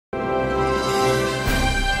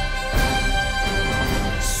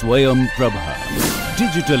Swayam Prabha.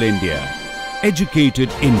 Digital India. Educated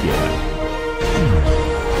India.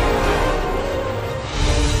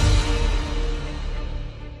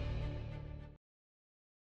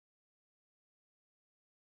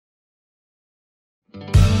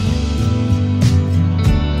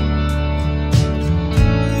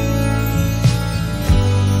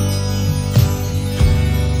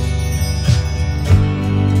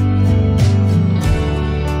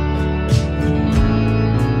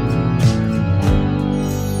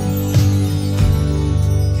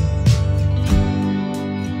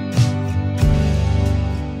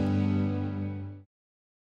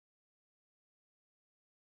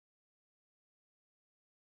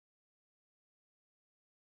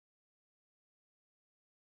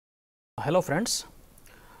 Hello friends,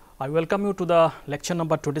 I welcome you to the lecture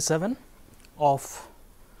number 27 of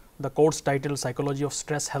the course titled Psychology of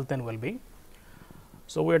Stress, Health and Well-being.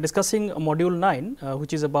 So, we are discussing module 9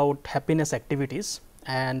 which is about happiness activities,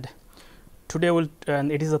 and today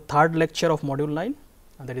it is the third lecture of module 9,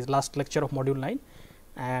 and that is last lecture of module 9,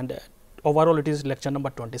 and overall it is lecture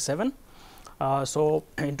number 27. So,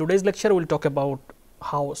 in today's lecture we will talk about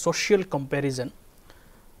how social comparison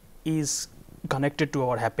is connected to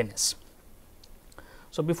our happiness.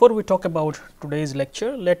 So, before we talk about today's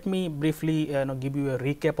lecture, let me briefly give you a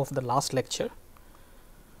recap of the last lecture.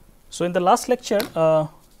 So, in the last lecture,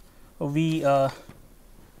 we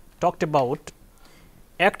talked about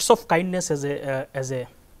acts of kindness as a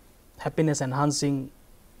happiness enhancing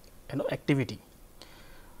activity.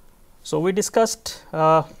 So, we discussed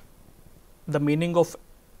the meaning of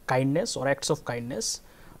kindness or acts of kindness.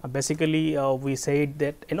 Basically, we said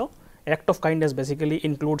that act of kindness basically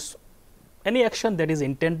includes any action that is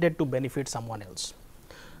intended to benefit someone else.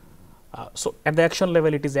 So, at the action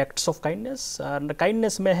level it is acts of kindness, and the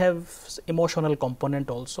kindness may have emotional component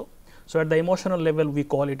also. So, at the emotional level we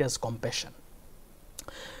call it as compassion.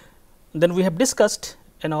 Then we have discussed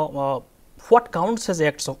what counts as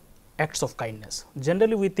acts of kindness.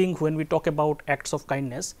 Generally we think when we talk about acts of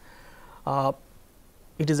kindness,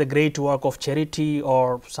 it is a great work of charity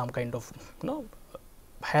or some kind of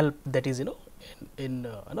help that is in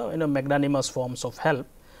magnanimous forms of help.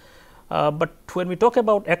 But when we talk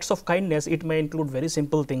about acts of kindness, it may include very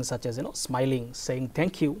simple things such as smiling, saying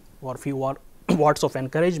thank you, or few words of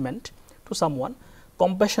encouragement to someone,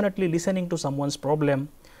 compassionately listening to someone's problem,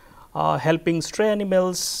 helping stray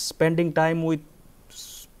animals, spending time with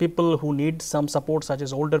people who need some support such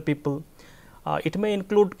as older people. It may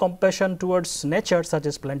include compassion towards nature such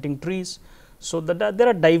as planting trees. So, there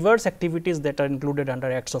are diverse activities that are included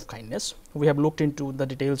under acts of kindness. We have looked into the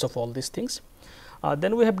details of all these things.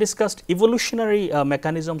 Then we have discussed evolutionary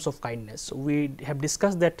mechanisms of kindness. We have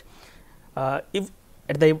discussed that there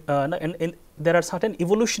are certain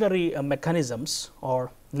evolutionary mechanisms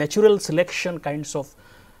or natural selection kinds of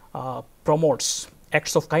promotes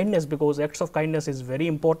acts of kindness, because acts of kindness is very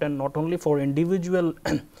important not only for individual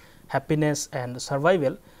happiness and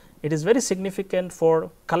survival. It is very significant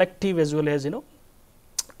for collective as well as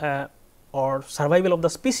or survival of the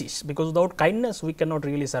species, because without kindness we cannot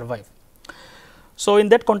really survive. So, in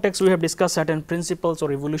that context we have discussed certain principles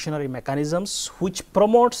or evolutionary mechanisms which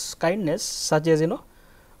promotes kindness, such as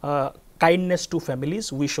kindness to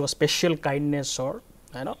families. We show special kindness or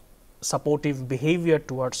supportive behavior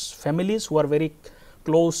towards families who are very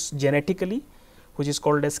close genetically, which is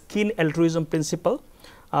called as kin altruism principle.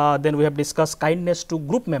 Then we have discussed kindness to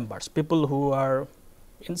group members, people who are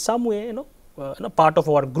in some way part of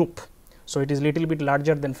our group. So, it is little bit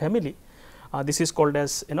larger than family. This is called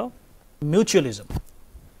as mutualism,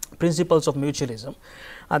 principles of mutualism.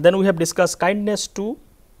 Then we have discussed kindness to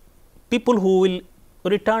people who will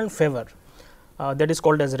return favor, that is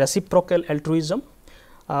called as reciprocal altruism.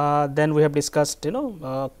 Then we have discussed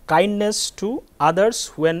kindness to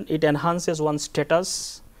others when it enhances one's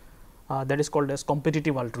status, that is called as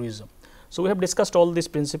competitive altruism. So, we have discussed all these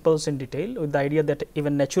principles in detail with the idea that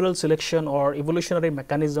even natural selection or evolutionary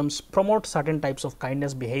mechanisms promote certain types of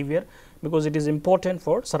kindness behavior, because it is important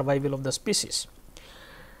for survival of the species.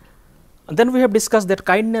 And then we have discussed that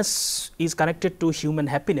kindness is connected to human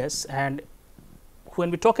happiness, and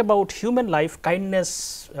when we talk about human life,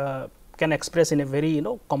 kindness can express in a very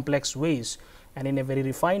complex ways and in a very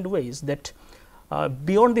refined ways, that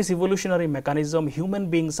beyond this evolutionary mechanism, human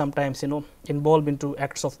beings sometimes involve into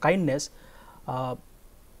acts of kindness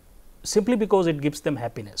simply because it gives them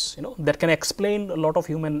happiness. That can explain a lot of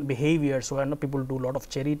human behavior. So, people do a lot of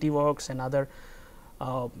charity works and other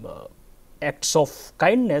acts of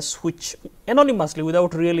kindness which anonymously,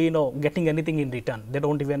 without really getting anything in return. They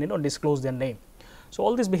don't even disclose their name. So,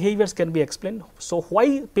 all these behaviors can be explained. So,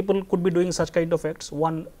 why people could be doing such kind of acts?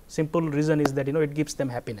 One simple reason is that it gives them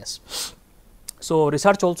happiness. So,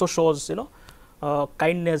 research also shows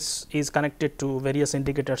kindness is connected to various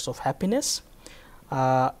indicators of happiness,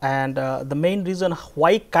 and the main reason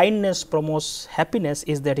why kindness promotes happiness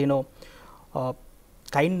is that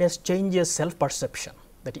kindness changes self perception,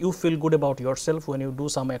 that you feel good about yourself when you do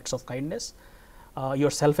some acts of kindness. Your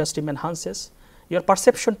self esteem enhances, your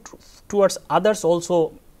perception towards others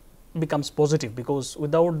also becomes positive, because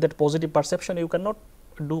without that positive perception you cannot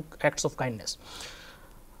do acts of kindness.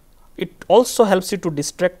 It also helps you to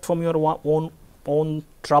distract from your own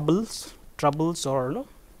troubles or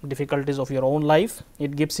difficulties of your own life.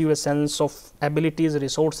 It gives you a sense of abilities,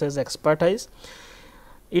 resources, expertise.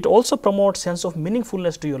 It also promotes sense of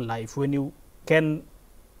meaningfulness to your life. When you can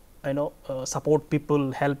support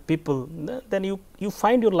people, help people, then you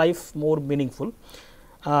find your life more meaningful.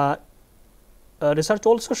 Research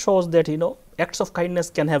also shows that acts of kindness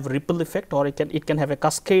can have ripple effect, or it can have a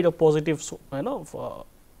cascade of positive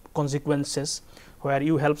consequences. Where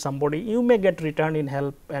you help somebody, you may get return in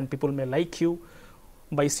help, and people may like you.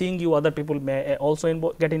 By seeing you, other people may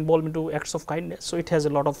also get involved into acts of kindness. So, it has a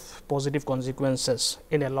lot of positive consequences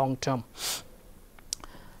in a long term.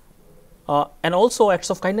 And also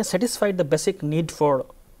acts of kindness satisfy the basic need for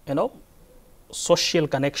social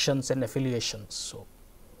connections and affiliations. So,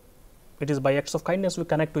 it is by acts of kindness we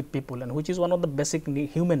connect with people, and which is one of the basic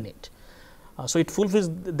human need. So, it fulfills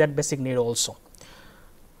that basic need also.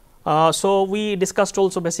 So, we discussed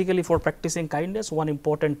also basically for practicing kindness, one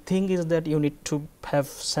important thing is that you need to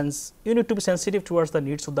be sensitive towards the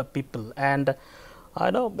needs of the people, and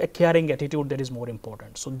a caring attitude that is more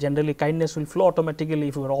important. So, generally kindness will flow automatically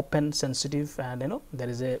if you are open, sensitive, and there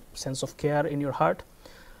is a sense of care in your heart.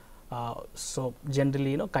 So,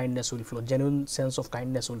 generally kindness will flow, genuine sense of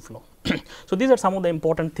kindness will flow. So, these are some of the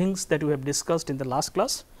important things that we have discussed in the last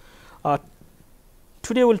class.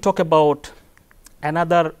 Today, we will talk about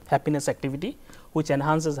another happiness activity which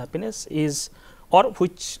enhances happiness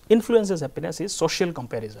which influences happiness is social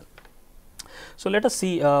comparison. So, let us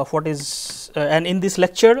see what is and in this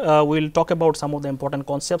lecture we will talk about some of the important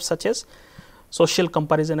concepts such as social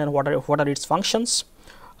comparison and what are its functions,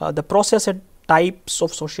 the process and types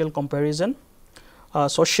of social comparison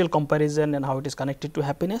and how it is connected to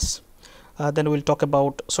happiness. Then we will talk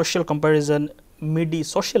about social comparison,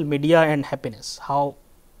 social media and happiness, how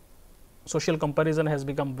social comparison has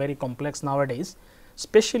become very complex nowadays,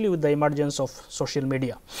 especially with the emergence of social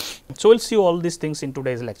media. So, we will see all these things in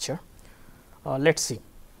today's lecture. Let us see.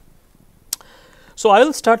 So, I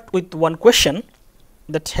will start with one question,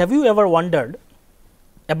 that have you ever wondered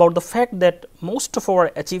about the fact that most of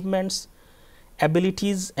our achievements,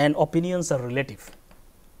 abilities and opinions are relative?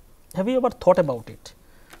 Have you ever thought about it,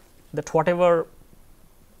 that whatever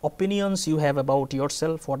opinions you have about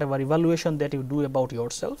yourself, whatever evaluation that you do about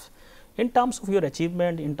yourself, in terms of your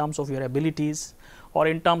achievement, in terms of your abilities, or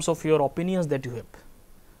in terms of your opinions that you have,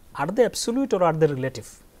 are they absolute or are they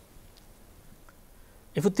relative?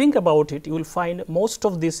 If you think about it, you will find most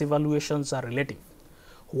of these evaluations are relative.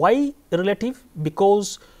 Why relative?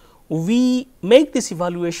 Because we make this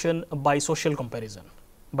evaluation by social comparison.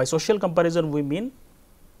 By social comparison, we mean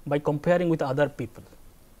by comparing with other people.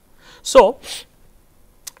 So,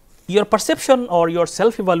 your perception or your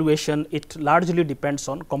self evaluation, it largely depends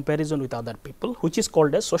on comparison with other people, which is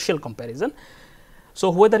called as social comparison. So,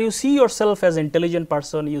 whether you see yourself as intelligent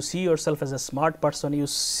person, you see yourself as a smart person, you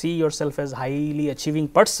see yourself as highly achieving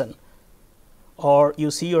person, or you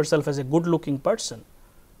see yourself as a good looking person,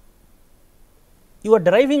 you are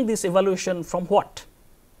deriving this evaluation from what?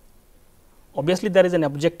 Obviously, there is an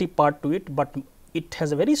objective part to it, but it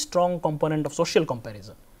has a very strong component of social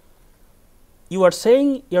comparison. You are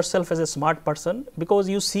saying yourself as a smart person because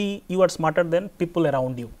you see you are smarter than people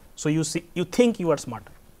around you. So, you think you are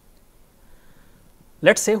smarter.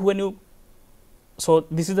 Let us say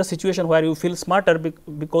this is the situation where you feel smarter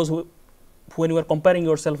because when you are comparing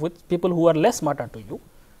yourself with people who are less smarter to you,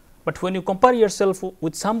 but when you compare yourself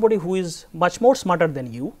with somebody who is much more smarter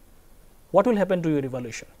than you, what will happen to your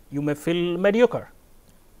evaluation? You may feel mediocre,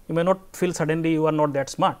 you may not feel suddenly you are not that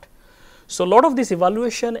smart. So, a lot of this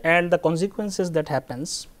evaluation and the consequences that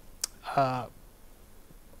happens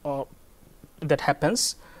or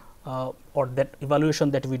that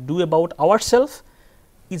evaluation that we do about ourselves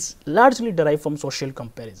is largely derived from social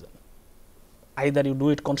comparison. Either you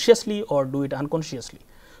do it consciously or do it unconsciously.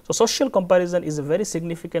 So, social comparison is a very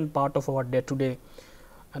significant part of our day to day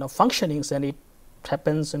functionings, and it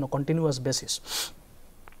happens on a continuous basis.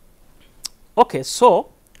 Okay,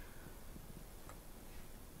 so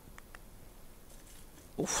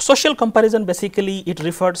social comparison basically it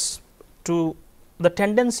refers to the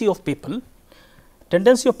tendency of people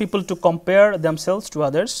to compare themselves to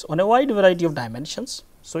others on a wide variety of dimensions.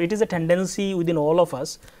 So, it is a tendency within all of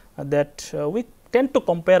us that we tend to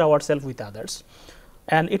compare ourselves with others,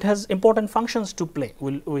 and it has important functions to play,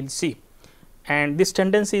 we will see. And this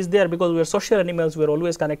tendency is there because we are social animals, we are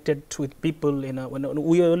always connected with people, when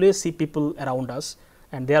we always see people around us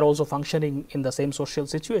and they are also functioning in the same social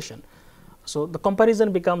situation. So, the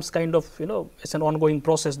comparison becomes kind of it's an ongoing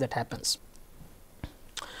process that happens.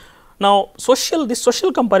 Now, this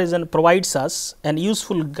social comparison provides us an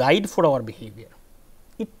useful guide for our behavior.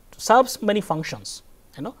 It serves many functions,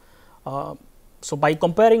 so by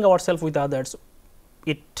comparing ourselves with others,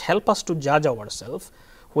 it helps us to judge ourselves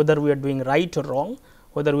whether we are doing right or wrong,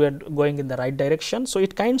 whether we are going in the right direction. So,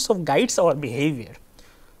 it kinds of guides our behavior.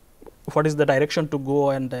 What is the direction to go,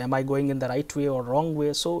 and am I going in the right way or wrong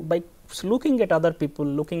way? So, by looking at other people,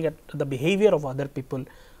 looking at the behavior of other people,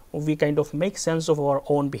 we kind of make sense of our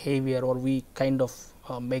own behavior, or we kind of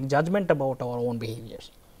make judgment about our own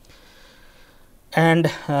behaviors. And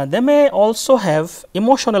they may also have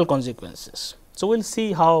emotional consequences. So, we will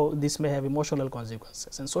see how this may have emotional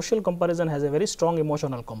consequences, and social comparison has a very strong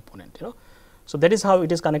emotional component. So, that is how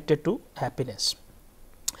it is connected to happiness.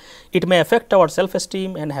 It may affect our self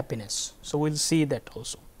esteem and happiness. So, we will see that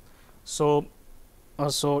also. So,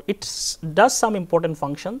 it does some important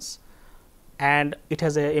functions, and it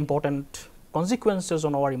has a important consequences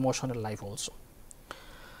on our emotional life also.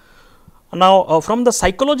 Now, from the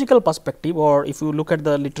psychological perspective, or if you look at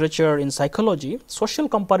the literature in psychology, social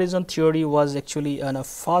comparison theory was actually one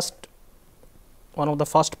of the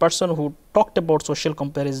first person who talked about social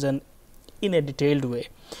comparison in a detailed way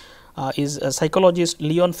is a psychologist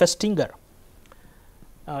Leon Festinger.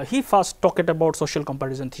 He first talked about social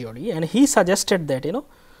comparison theory, and he suggested that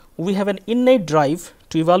we have an innate drive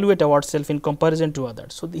to evaluate ourselves in comparison to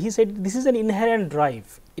others. So, he said this is an inherent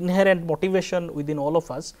drive, inherent motivation within all of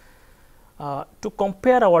us to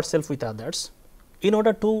compare ourselves with others in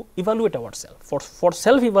order to evaluate ourselves. For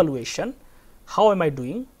self evaluation, how am I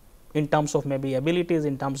doing in terms of maybe abilities,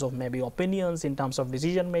 in terms of maybe opinions, in terms of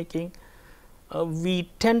decision making, we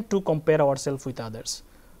tend to compare ourselves with others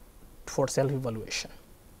for self evaluation,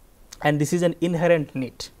 and this is an inherent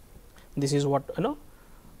need. This is what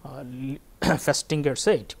Festinger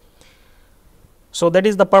said. So, that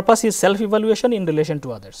is the purpose is self evaluation in relation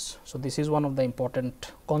to others. So, this is one of the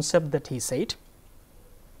important concept that he said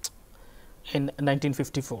in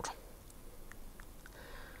 1954.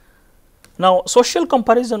 Now, social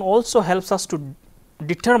comparison also helps us to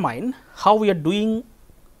determine how we are doing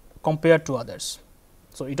compared to others.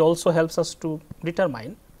 So, it also helps us to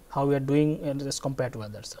determine how we are doing as compared to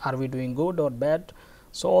others. Are we doing good or bad?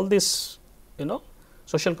 So, all this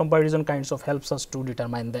social comparison kinds of helps us to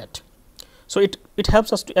determine that. So, it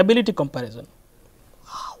helps us to ability comparison.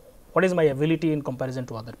 What is my ability in comparison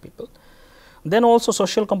to other people? Then also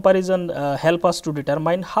social comparison help us to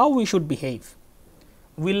determine how we should behave.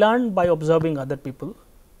 We learn by observing other people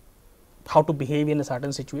how to behave in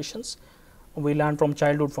certain situations. We learn from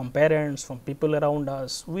childhood, from parents, from people around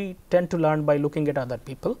us. We tend to learn by looking at other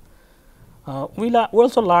people. We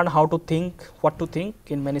also learn how to think, what to think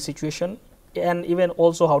in many situations, and even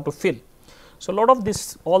also how to feel. So, a lot of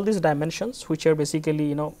all these dimensions, which are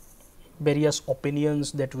basically various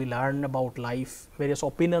opinions that we learn about life, various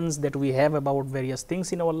opinions that we have about various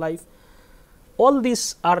things in our life, all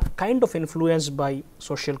these are kind of influenced by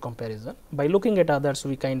social comparison. By looking at others,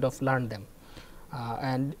 we kind of learn them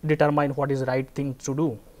and determine what is right thing to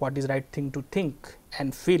do, what is right thing to think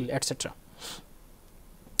and feel, etc.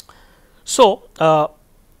 So,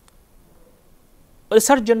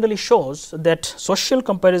 research generally shows that social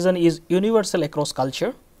comparison is universal across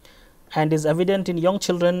culture and is evident in young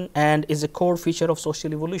children and is a core feature of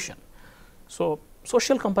social evolution. So,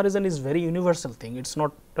 social comparison is very universal thing. It is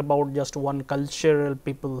not about just one cultural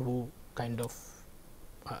people who kind of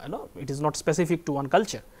it is not specific to one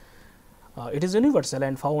culture. It is universal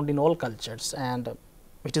and found in all cultures, and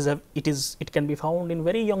it can be found in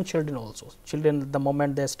very young children also. Children, the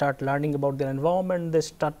moment they start learning about their environment, they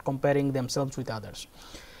start comparing themselves with others.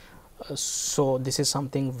 So, this is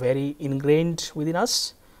something very ingrained within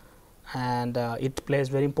us, and it plays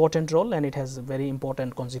very important role, and it has very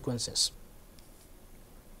important consequences.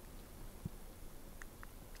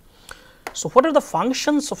 So, what are the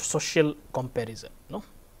functions of social comparison?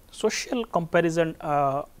 Social comparison,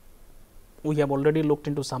 we have already looked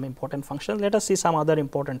into some important functions. Let us see some other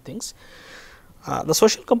important things. The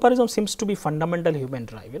social comparison seems to be fundamental human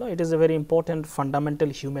drive. It is a very important fundamental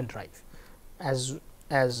human drive, as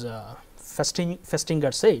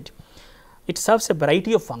Festinger said. it serves a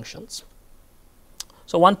variety of functions.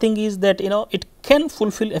 So, one thing is that it can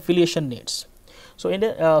fulfill affiliation needs. So, in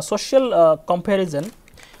a social comparison,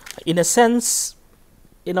 in a sense,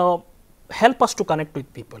 help us to connect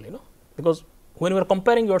with people, because when you are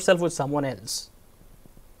comparing yourself with someone else,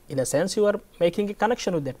 in a sense you are making a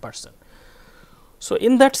connection with that person. So,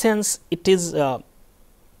 in that sense it is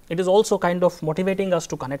also kind of motivating us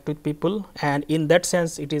to connect with people, and in that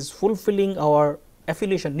sense it is fulfilling our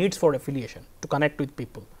affiliation needs for affiliation, to connect with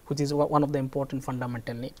people, which is one of the important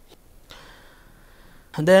fundamental needs.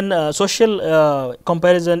 And then social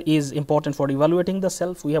comparison is important for evaluating the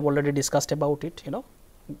self. We have already discussed about it.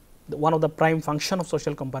 One of the prime function of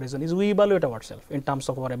social comparison is we evaluate ourselves in terms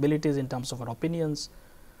of our abilities, in terms of our opinions,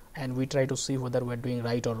 and we try to see whether we are doing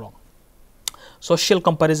right or wrong. Social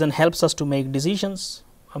comparison helps us to make decisions.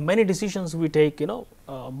 Many decisions we take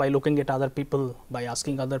by looking at other people, by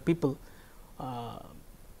asking other people.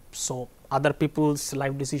 So, other people's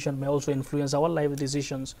life decision may also influence our life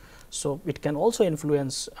decisions. So, it can also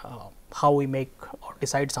influence how we make or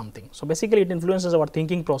decide something. So, basically it influences our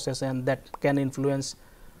thinking process, and that can influence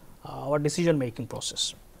our decision making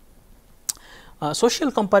process.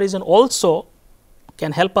 Social comparison also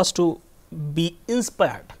can help us to be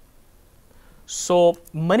inspired. So,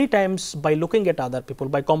 many times by looking at other people,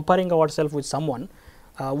 by comparing ourselves with someone,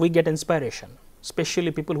 we get inspiration,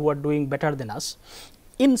 especially people who are doing better than us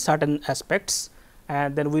in certain aspects,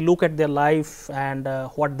 and then we look at their life and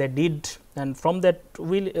what they did, and from that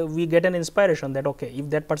we get an inspiration that okay, if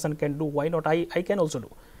that person can do, why not I can also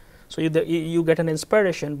do. So, you get an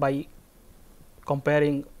inspiration by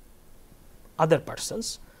comparing other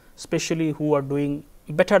persons, especially who are doing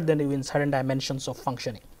better than you in certain dimensions of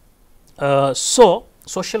functioning. So,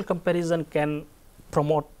 social comparison can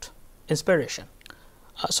promote inspiration.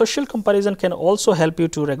 Social comparison can also help you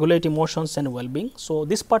to regulate emotions and well-being. So,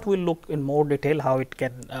 this part we will look in more detail how it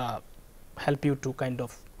can help you to kind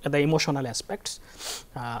of the emotional aspects.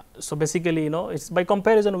 So, basically it's by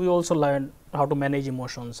comparison we also learn how to manage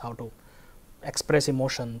emotions, how to express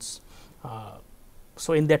emotions.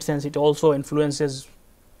 So, in that sense it also influences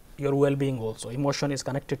your well-being also. Emotion is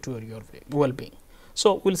connected to your well-being.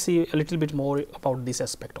 So, we will see a little bit more about this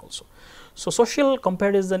aspect also. So, social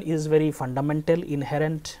comparison is very fundamental,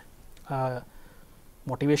 inherent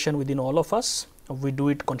motivation within all of us. We do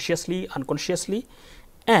it consciously, unconsciously,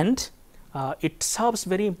 and it serves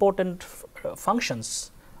very important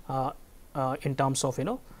functions in terms of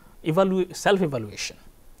self-evaluation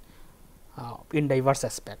in diverse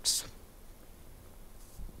aspects.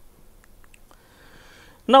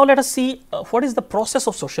 Now, let us see what is the process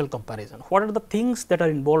of social comparison, what are the things that are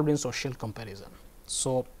involved in social comparison.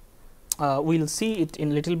 So, we will see it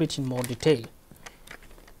in little bit in more detail.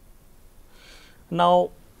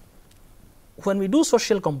 Now, when we do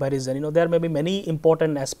social comparison, there may be many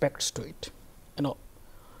important aspects to it.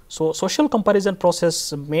 So, social comparison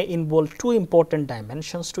process may involve two important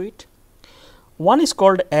dimensions to it. One is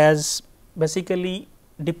called as basically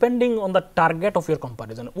depending on the target of your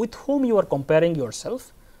comparison, with whom you are comparing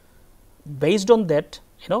yourself. Based on that,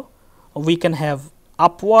 we can have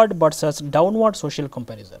upward versus downward social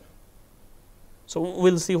comparison. So,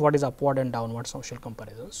 we will see what is upward and downward social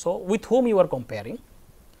comparison. So, with whom you are comparing,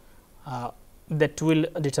 that will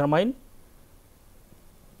determine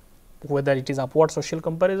whether it is upward social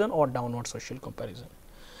comparison or downward social comparison.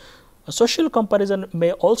 A social comparison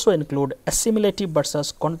may also include assimilative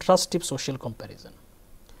versus contrastive social comparison.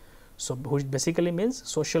 So, which basically means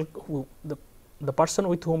the person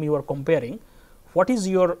with whom you are comparing, what is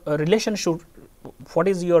your relationship, what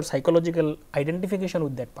is your psychological identification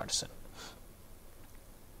with that person.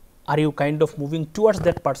 Are you kind of moving towards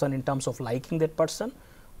that person in terms of liking that person,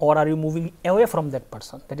 or are you moving away from that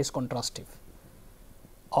person, that is contrastive,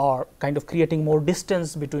 or kind of creating more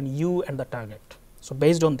distance between you and the target. So,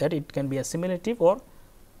 based on that it can be assimilative or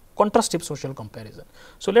contrastive social comparison.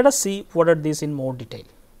 So, let us see what are these in more detail.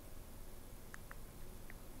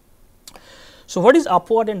 So, what is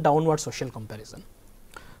upward and downward social comparison?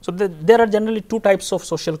 So, there are generally two types of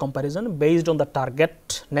social comparison based on the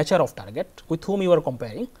target, nature of target with whom you are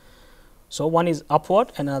comparing. So, one is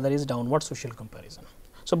upward and another is downward social comparison.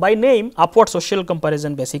 So, by name, upward social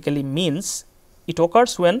comparison basically means it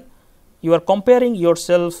occurs when you are comparing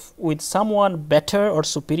yourself with someone better or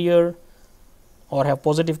superior or have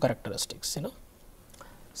positive characteristics,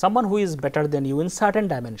 someone who is better than you in certain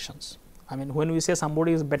dimensions. I mean, when we say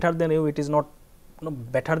somebody is better than you, it is not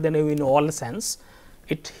better than you in all sense.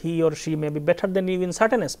 He or she may be better than you in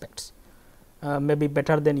certain aspects, may be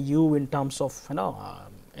better than you in terms of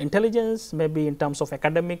intelligence, maybe in terms of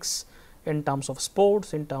academics, in terms of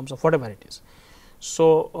sports, in terms of whatever it is.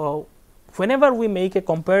 So, whenever we make a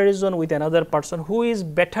comparison with another person who is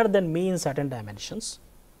better than me in certain dimensions,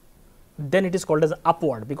 then it is called as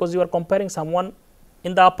upward, because you are comparing someone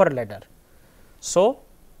in the upper ladder. So,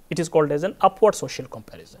 it is called as an upward social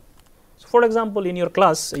comparison. So, for example, in your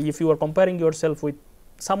class, if you are comparing yourself with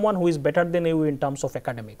someone who is better than you in terms of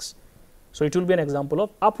academics, so it will be an example of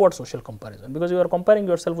upward social comparison, because you are comparing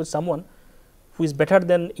yourself with someone who is better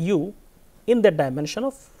than you in that dimension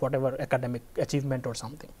of whatever academic achievement or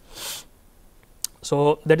something.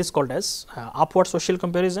 So, that is called as upward social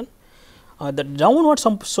comparison. The downward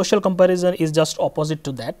social comparison is just opposite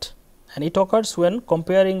to that, and it occurs when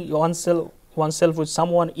comparing oneself with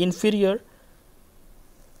someone inferior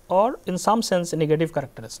or in some sense negative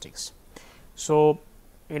characteristics. So,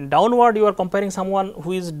 in downward you are comparing someone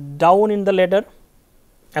who is down in the ladder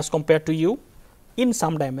as compared to you in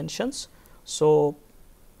some dimensions. So,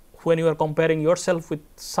 when you are comparing yourself with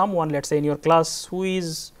someone, let us say in your class, who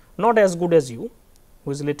is not as good as you,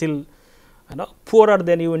 who is little poorer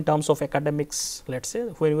than you in terms of academics, let us say,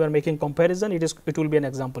 when you are making comparison, it will be an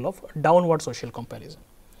example of downward social comparison.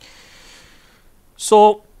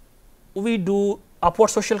 So, we do upward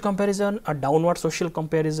social comparison, a downward social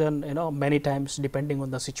comparison, many times depending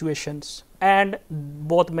on the situations, and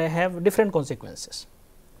both may have different consequences.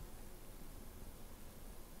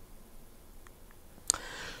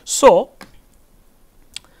 So,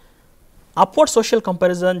 upward social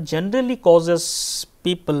comparison generally causes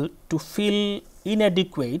people to feel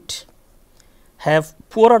inadequate, have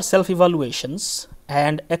poorer self evaluations,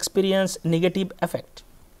 and experience negative affect.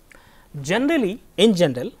 Generally, in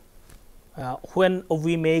general, when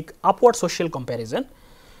we make upward social comparison,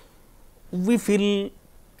 we feel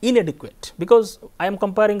inadequate, because I am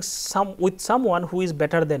comparing with someone who is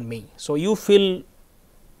better than me. So, you feel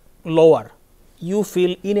lower, you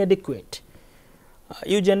feel inadequate,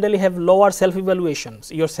 you generally have lower self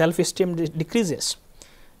evaluations, your self esteem decreases,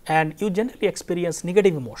 and you generally experience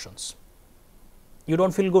negative emotions. You do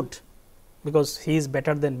not feel good because he is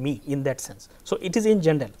better than me in that sense. So, it is in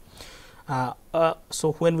general.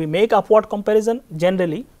 So, when we make upward comparison,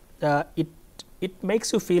 generally it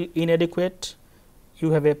makes you feel inadequate,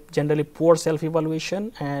 you have a generally poor self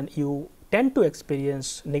evaluation, and you tend to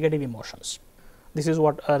experience negative emotions. This is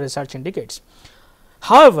what research indicates.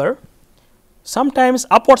 However, sometimes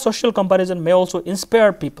upward social comparison may also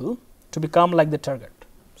inspire people to become like the target.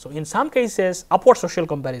 So, in some cases, upward social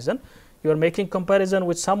comparison, you are making comparison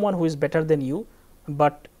with someone who is better than you,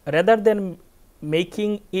 but rather than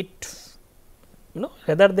making it,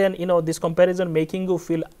 this comparison making you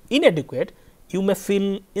feel inadequate, you may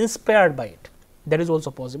feel inspired by it. That is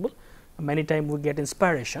also possible. Many times we get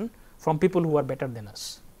inspiration from people who are better than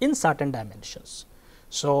us in certain dimensions.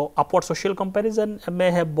 So, upward social comparison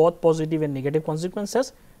may have both positive and negative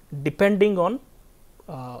consequences depending on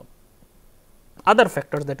other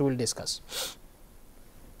factors that we will discuss.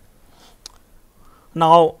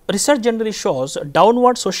 Now, research generally shows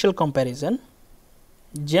downward social comparison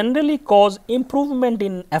generally cause improvement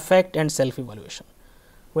in affect and self evaluation.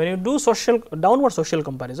 When you do downward social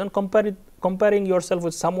comparison, comparing yourself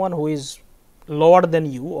with someone who is lower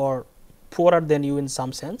than you or poorer than you in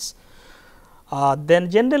some sense, then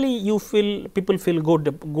generally people feel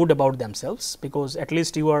good about themselves, because at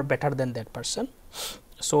least you are better than that person.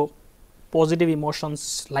 So, positive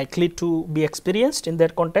emotions likely to be experienced in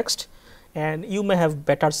that context, and you may have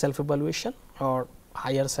better self evaluation or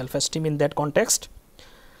higher self esteem in that context.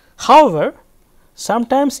 However,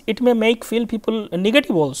 sometimes it may feel people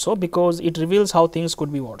negative also, because it reveals how things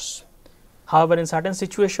could be worse. However, in certain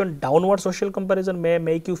situations, downward social comparison may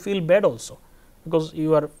make you feel bad also, because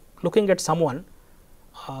you are looking at someone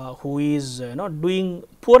who is doing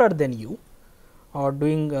poorer than you or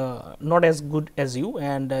doing not as good as you,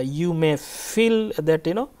 and you may feel that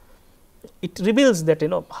it reveals that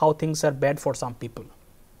how things are bad for some people,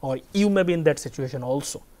 or you may be in that situation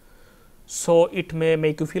also. So, it may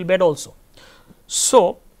make you feel bad also.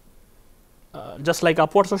 So, just like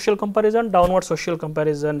upward social comparison, downward social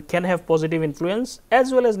comparison can have positive influence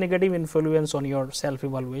as well as negative influence on your self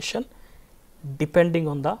evaluation depending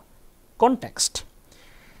on the context.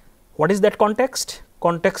 What is that context?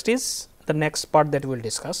 Context is the next part that we will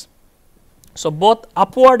discuss. So, both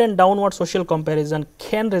upward and downward social comparison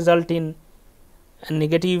can result in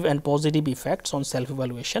negative and positive effects on self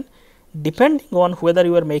evaluation depending on whether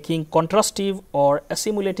you are making contrastive or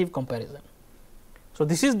assimilative comparison. So,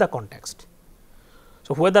 this is the context.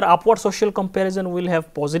 So, whether upward social comparison will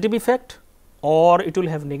have positive effect or it will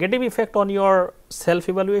have negative effect on your self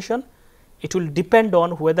evaluation, it will depend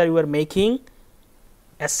on whether you are making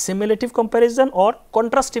assimilative comparison or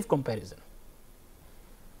contrastive comparison.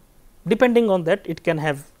 Depending on that, it can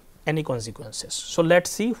have any consequences. So, let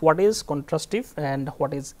us see what is contrastive and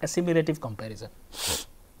what is assimilative comparison.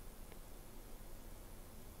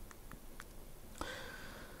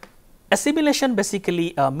 Assimilation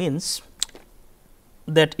basically means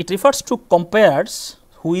that it refers to compares,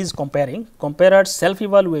 who is comparing, comparers self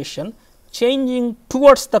evaluation changing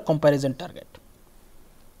towards the comparison target.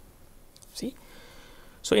 See.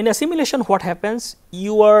 So, in assimilation what happens,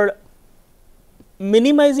 you are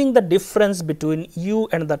minimizing the difference between you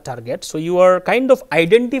and the target. So, you are kind of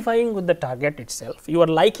identifying with the target itself, you are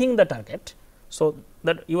liking the target. So,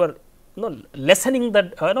 that you are lessening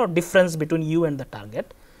the difference between you and the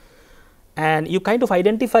target, and you kind of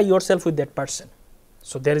identify yourself with that person.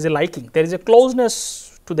 So, there is a liking, there is a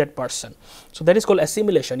closeness to that person. So, that is called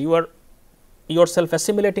assimilation, you are yourself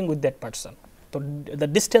assimilating with that person. So, the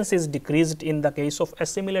distance is decreased in the case of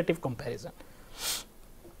assimilative comparison.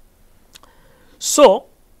 So,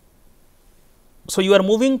 you are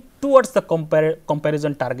moving towards the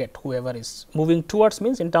comparison target, whoever is moving towards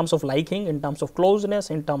means in terms of liking, in terms of closeness,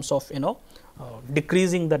 in terms of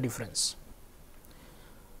decreasing the difference.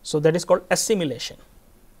 So, that is called assimilation.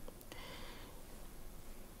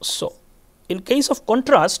 So, in case of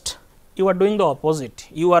contrast, you are doing the opposite,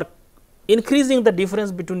 you are increasing the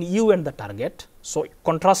difference between you and the target. So,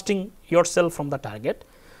 contrasting yourself from the target,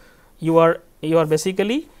 you are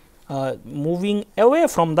basically moving away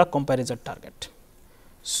from the comparison target.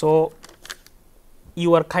 So,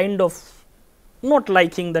 you are kind of not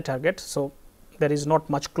liking the target. So, there is not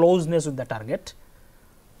much closeness with the target,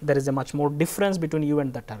 there is a much more difference between you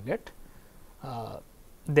and the target,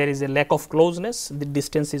 there is a lack of closeness, the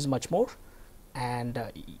distance is much more, and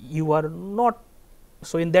you are not.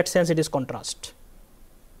 So, in that sense it is contrast,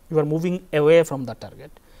 you are moving away from the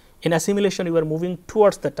target. In assimilation you are moving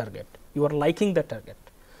towards the target, you are liking the target.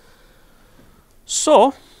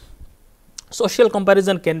 So, social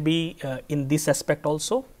comparison can be in this aspect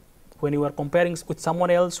also, when you are comparing with someone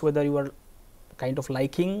else, whether you are kind of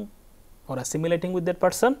liking or assimilating with that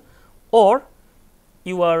person, or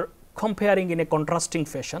you are comparing in a contrasting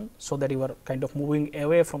fashion. So, that you are kind of moving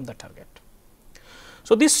away from the target.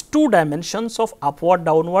 So, these two dimensions of upward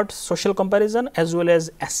downward social comparison as well as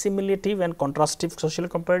assimilative and contrastive social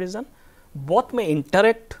comparison, both may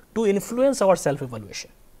interact to influence our self evaluation.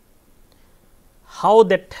 How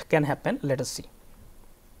that can happen, let us see.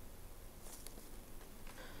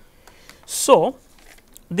 So,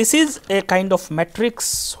 this is a kind of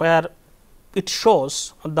matrix where it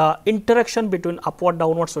shows the interaction between upward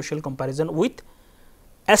downward social comparison with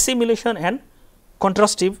assimilation and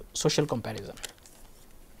contrastive social comparison.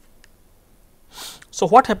 So,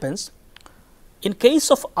 what happens in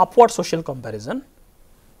case of upward social comparison,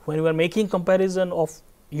 when you are making comparison of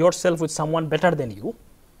yourself with someone better than you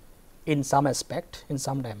in some aspect, in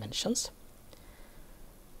some dimensions,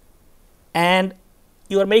 and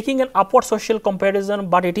you are making an upward social comparison,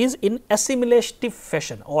 but it is in assimilative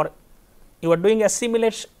fashion, or you are doing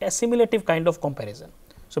assimilative kind of comparison.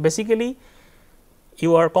 So, basically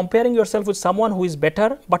you are comparing yourself with someone who is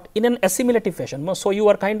better, but in an assimilative fashion. So, you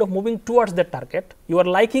are kind of moving towards that target, you are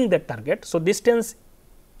liking that target. So, distance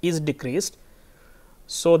is decreased.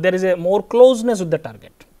 So, there is a more closeness with the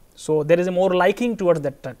target. So, there is a more liking towards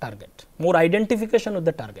that target, more identification with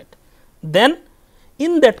the target. Then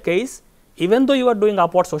in that case, even though you are doing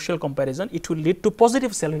upward social comparison, it will lead to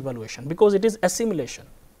positive self evaluation, because it is assimilation.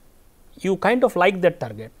 You kind of like that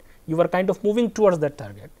target, you are kind of moving towards that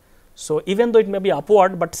target. So, even though it may be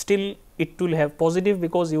upward, but still it will have positive,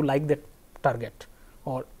 because you like that target,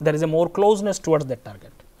 or there is a more closeness towards that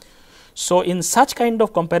target. So, in such kind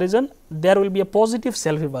of comparison, there will be a positive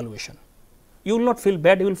self evaluation. You will not feel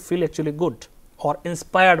bad, you will feel actually good or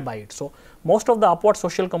inspired by it. So, most of the upward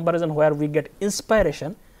social comparison where we get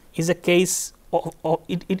inspiration is a case of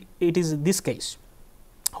it is this case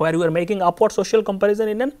where you are making upward social comparison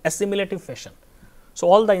in an assimilative fashion. So,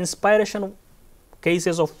 all the inspiration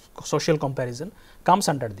cases of social comparison comes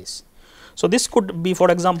under this. So, this could be,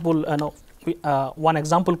 for example, one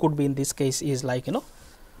example could be in this case is like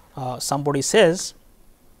somebody says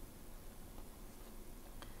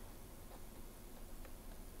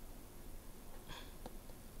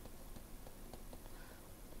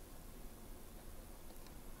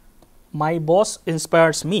my boss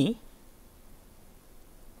inspires me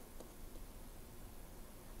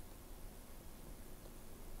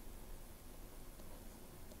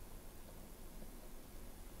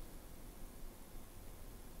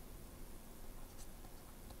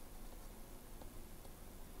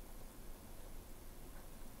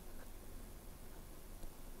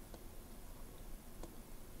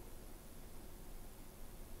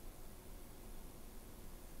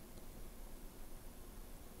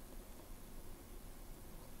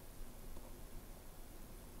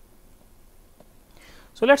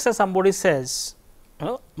So, let us say somebody says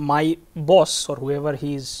my boss or whoever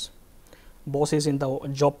his boss is in the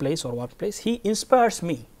job place or workplace, he inspires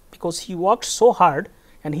me because he worked so hard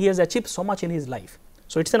and he has achieved so much in his life.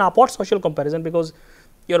 So, it is an upward social comparison because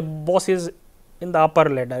your boss is in the upper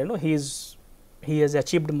ladder, he has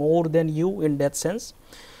achieved more than you in that sense.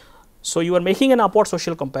 So, you are making an upward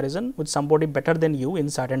social comparison with somebody better than you in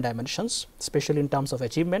certain dimensions, especially in terms of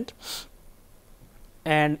achievement,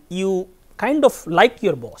 and you kind of like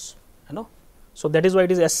your boss, So, that is why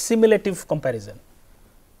it is assimilative comparison,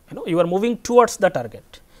 you are moving towards the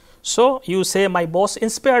target. So, you say my boss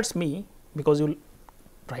inspires me because you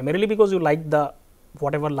primarily because you like the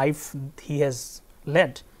whatever life he has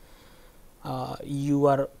led, you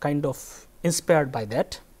are kind of inspired by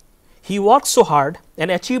that. He worked so hard and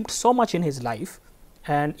achieved so much in his life,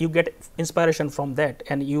 and you get inspiration from that,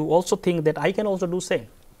 and you also think that I can also do same.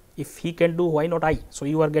 If he can do, why not I? So,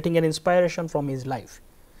 you are getting an inspiration from his life.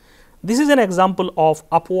 This is an example of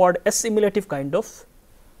upward assimilative kind of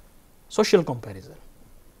social comparison.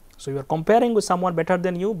 So, you are comparing with someone better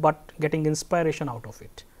than you, but getting inspiration out of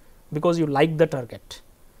it because you like the target,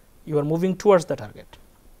 you are moving towards the target.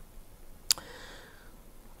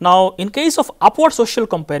 Now, in case of upward social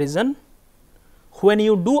comparison, when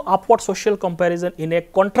you do upward social comparison in a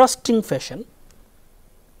contrasting fashion,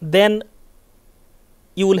 then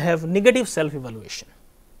you will have negative self evaluation.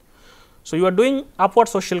 So, you are doing upward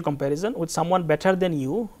social comparison with someone better than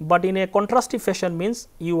you, but in a contrastive fashion means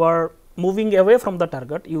you are moving away from the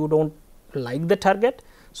target, you do not like the target.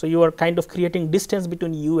 So, you are kind of creating distance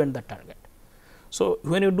between you and the target. So,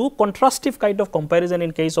 when you do contrastive kind of comparison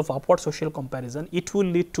in case of upward social comparison, it will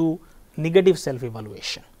lead to negative self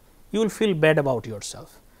evaluation. You will feel bad about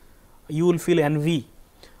yourself, you will feel envy,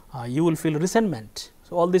 you will feel resentment.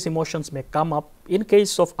 So, all these emotions may come up in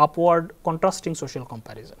case of upward contrasting social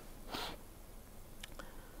comparison.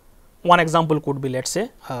 One example could be, let us say,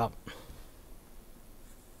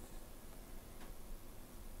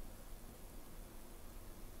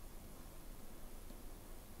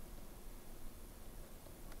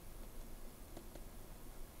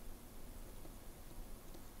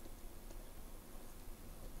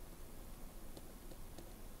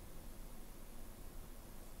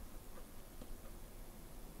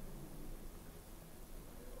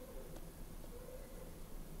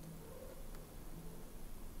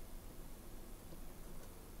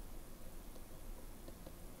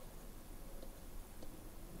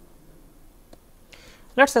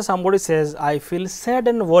 let us say somebody says I feel sad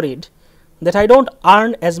and worried that I do not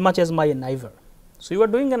earn as much as my neighbor. So, you are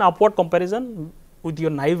doing an upward comparison with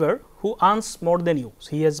your neighbor who earns more than you.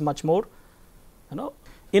 So, he has much more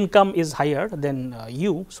income is higher than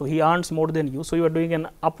you. So, he earns more than you. So, you are doing an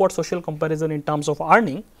upward social comparison in terms of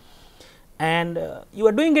earning, and you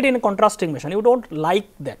are doing it in a contrasting fashion. You do not like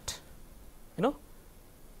that,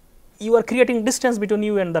 you are creating distance between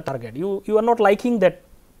you and the target. You are not liking that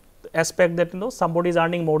aspect that somebody is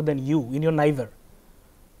earning more than you in your neighbor.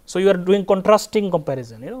 So, you are doing contrasting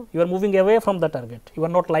comparison, you are moving away from the target, you are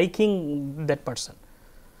not liking that person.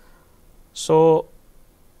 So,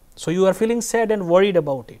 you are feeling sad and worried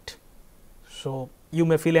about it. So, you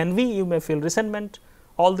may feel envy, you may feel resentment,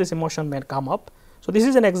 all this emotion may come up. So, this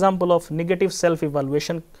is an example of negative self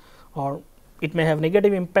evaluation, or it may have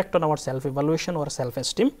negative impact on our self evaluation or self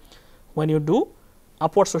esteem when you do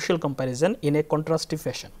upward social comparison in a contrastive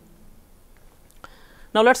fashion.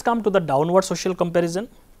 Now, let us come to the downward social comparison.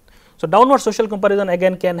 So, downward social comparison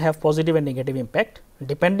again can have positive and negative impact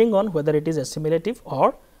depending on whether it is assimilative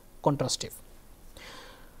or contrastive.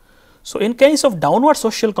 So, in case of downward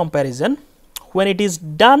social comparison, when it is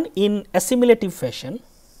done in assimilative fashion,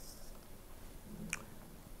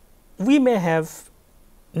 we may have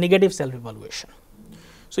negative self evaluation.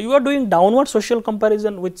 So, you are doing downward social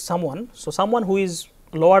comparison with someone. So, someone who is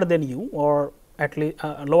lower than you, or at least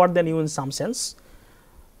lower than you in some sense.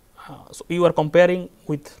 So, you are comparing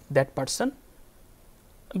with that person,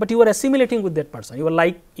 but you are assimilating with that person. You are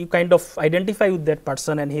like, you kind of identify with that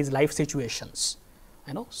person and his life situations,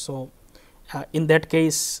 So, in that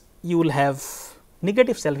case you will have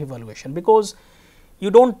negative self evaluation because you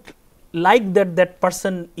do not like that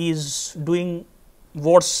person is doing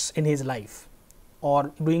worse in his life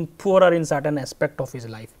or doing poorer in certain aspect of his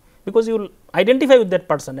life, because you will identify with that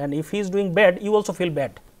person, and if he is doing bad, you also feel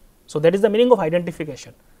bad. So, that is the meaning of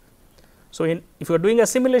identification. So, if you are doing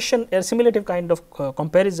assimilative kind of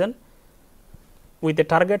comparison with a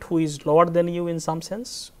target who is lower than you in some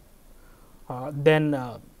sense, then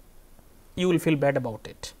you will feel bad about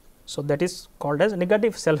it. So, that is called as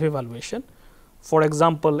negative self evaluation. For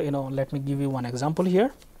example, let me give you one example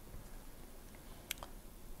here.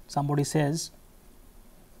 Somebody says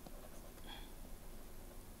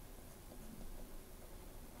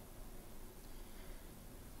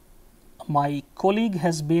my colleague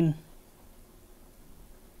has been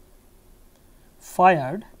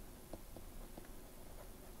fired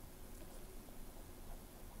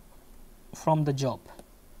from the job.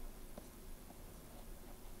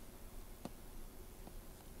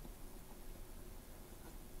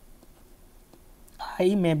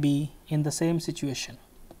 I may be in the same situation.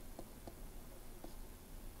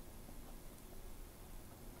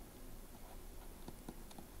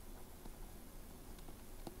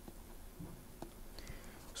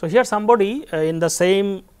 So, here somebody in the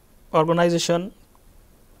same organization,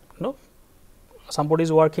 somebody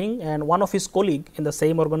is working and one of his colleague in the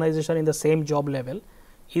same organization in the same job level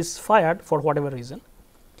is fired for whatever reason,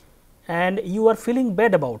 and you are feeling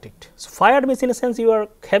bad about it. So, fired means in a sense you are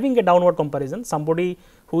having a downward comparison, somebody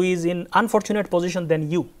who is in unfortunate position than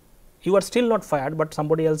you are still not fired, but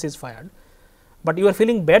somebody else is fired, but you are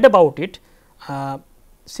feeling bad about it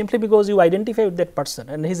simply because you identify with that person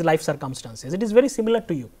and his life circumstances. It is very similar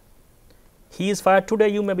to you. He is fired today,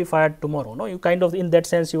 you may be fired tomorrow. No, you kind of in that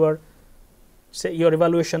sense you are your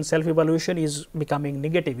evaluation, self evaluation is becoming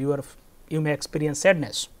negative. You may experience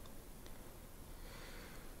sadness.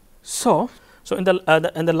 So in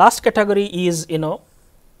the last category is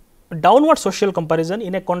downward social comparison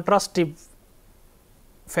in a contrastive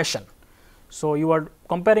fashion. So, you are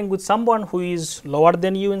comparing with someone who is lower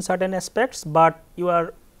than you in certain aspects, but you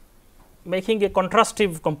are making a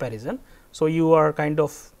contrastive comparison. So, you are kind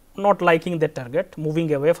of not liking the target,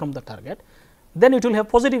 moving away from the target, then it will have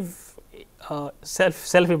positive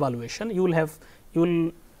self evaluation. You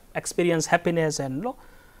will experience happiness, and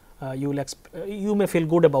you may feel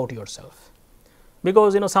good about yourself,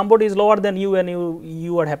 because somebody is lower than you and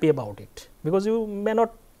you are happy about it, because you may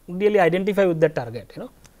not really identify with that target.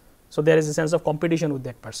 So, there is a sense of competition with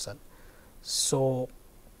that person. So,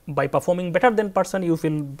 by performing better than person, you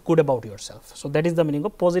feel good about yourself. So, that is the meaning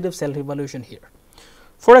of positive self evaluation here.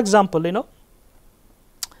 For example,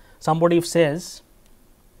 somebody says,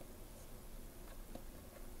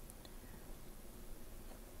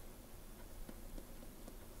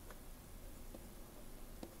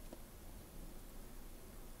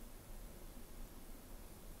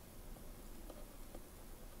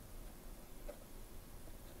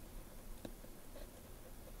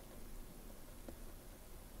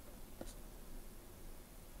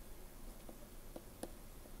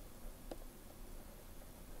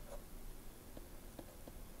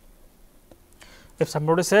 if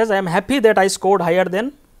somebody says I am happy that I scored higher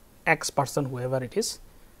than X person, whoever it is,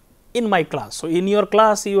 in my class. So, in your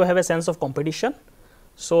class you have a sense of competition.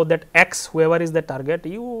 So, that X, whoever is the target,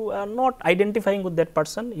 you are not identifying with that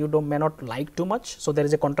person, you may not like too much. So, there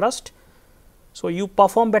is a contrast. So, you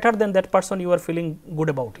perform better than that person, you are feeling good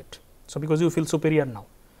about it. So, because you feel superior now.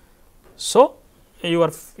 So,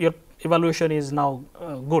 your evaluation is now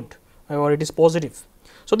good, or it is positive.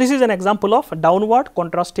 So, this is an example of a downward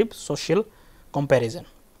contrastive social comparison.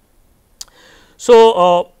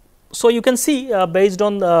 So, so you can see based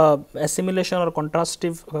on the assimilation or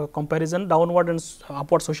contrastive comparison, downward and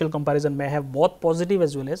upward social comparison may have both positive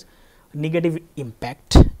as well as negative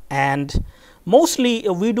impact, and mostly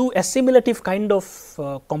we do assimilative kind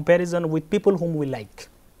of comparison with people whom we like.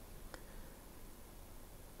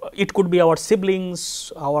 It could be our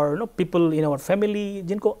siblings, our people in our family,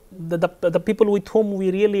 the people with whom we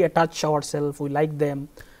really attach ourselves, we like them.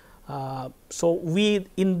 So, we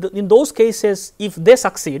in those cases, if they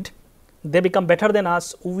succeed, they become better than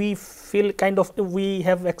us, we feel kind of, we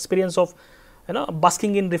have experience of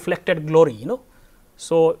basking in reflected glory.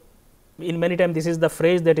 So, in many times this is the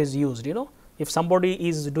phrase that is used. If somebody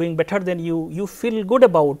is doing better than you, you feel good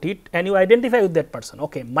about it and you identify with that person.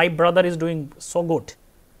 Okay, my brother is doing so good,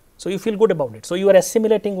 so you feel good about it. So, you are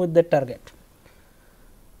assimilating with that target.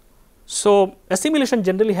 So, assimilation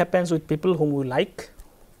generally happens with people whom we like,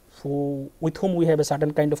 with whom we have a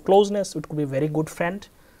certain kind of closeness. It could be a very good friend,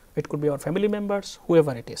 it could be our family members,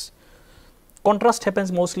 whoever it is. Contrast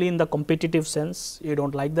happens mostly in the competitive sense, you do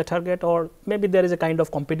not like the target, or maybe there is a kind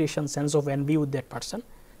of competition, sense of envy with that person.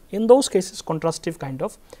 In those cases, contrastive kind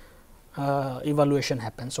of evaluation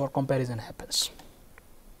happens or comparison happens.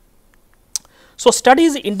 So,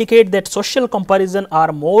 studies indicate that social comparison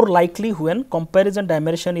are more likely when comparison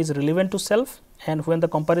dimension is relevant to self and when the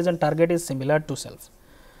comparison target is similar to self.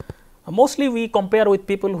 Mostly we compare with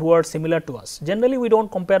people who are similar to us. Generally, we do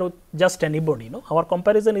not compare with just anybody. Our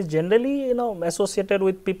comparison is generally associated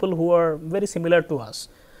with people who are very similar to us.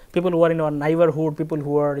 People who are in our neighborhood, people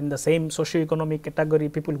who are in the same socio-economic category,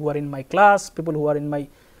 people who are in my class, people who are in my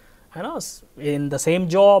in the same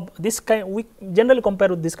job. This kind, we generally compare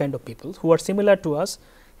with this kind of people who are similar to us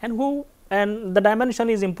and who and the dimension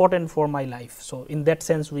is important for my life. So, in that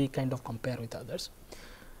sense we kind of compare with others.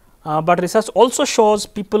 But research also shows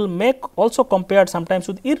people may also compare sometimes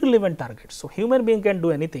with irrelevant targets. So, human being can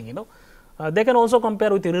do anything, they can also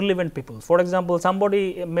compare with irrelevant people. For example,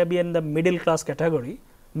 somebody may be in the middle class category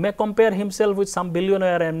may compare himself with some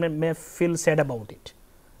billionaire and may feel sad about it.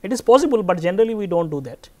 It is possible, but generally we do not do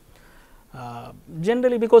that.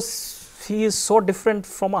 Generally because he is so different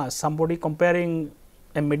from us, somebody comparing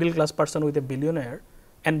a middle class person with a billionaire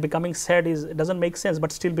and becoming sad does not make sense,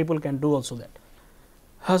 but still people can do also that.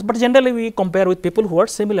 But generally we compare with people who are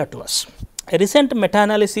similar to us. A recent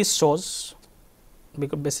meta-analysis shows,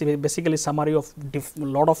 because basically summary of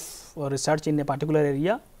lot of research in a particular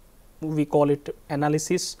area, we call it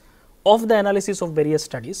analysis of the analysis of various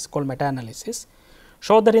studies called meta-analysis,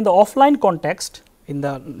 show that in the offline context, in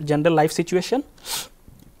the general life situation,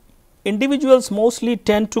 individuals mostly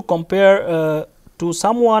tend to compare to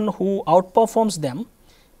someone who outperforms them,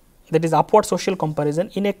 that is upward social comparison,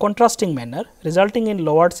 in a contrasting manner, resulting in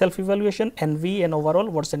lowered self-evaluation, envy and overall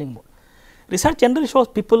worsening mood. Research generally shows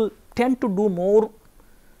people tend to do more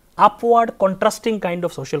upward contrasting kind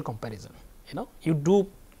of social comparison. You do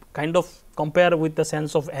kind of compare with the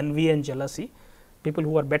sense of envy and jealousy, people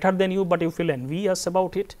who are better than you, but you feel envious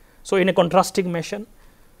about it. So, in a contrasting fashion,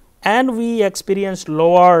 and we experience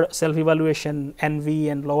lower self-evaluation, envy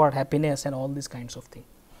and lower happiness and all these kinds of things.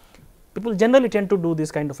 People generally tend to do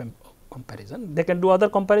this kind of comparison. They can do other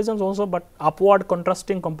comparisons also, but upward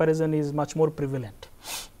contrasting comparison is much more prevalent,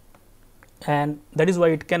 and that is why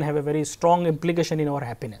it can have a very strong implication in our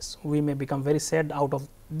happiness. We may become very sad out of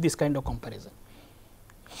this kind of comparison.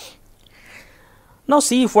 Now,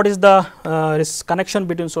 see what is the connection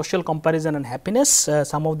between social comparison and happiness.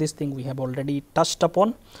 Some of these things we have already touched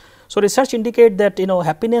upon. So, research indicate that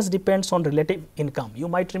happiness depends on relative income. You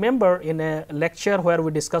might remember in a lecture where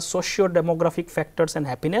we discussed socio-demographic factors and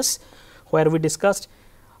happiness, where we discussed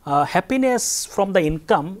happiness from the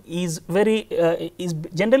income is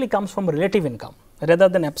generally comes from relative income rather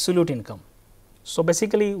than absolute income. So,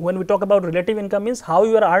 basically when we talk about relative income means how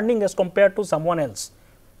you are earning as compared to someone else.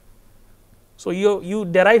 So, you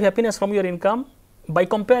derive happiness from your income by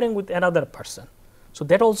comparing with another person. So,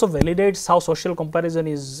 that also validates how social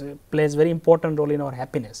comparison plays very important role in our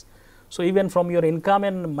happiness. So, even from your income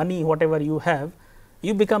and money whatever you have,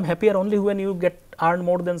 you become happier only when you earn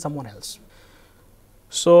more than someone else.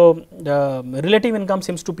 So, relative income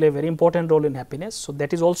seems to play a very important role in happiness. So,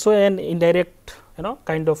 that is also an indirect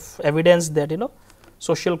kind of evidence that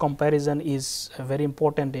social comparison is very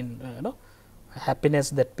important in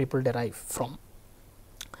happiness that people derive from.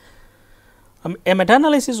 A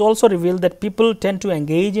meta-analysis also revealed that people tend to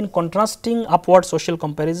engage in contrasting upward social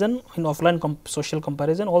comparison in offline social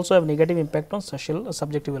comparison also have negative impact on social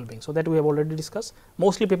subjective well-being. So, that we have already discussed.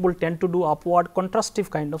 Mostly people tend to do upward contrastive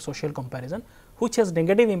kind of social comparison, which has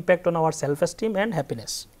negative impact on our self-esteem and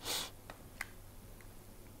happiness.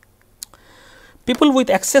 People with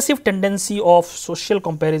excessive tendency of social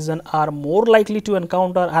comparison are more likely to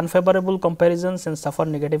encounter unfavorable comparisons and suffer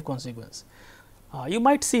negative consequences. You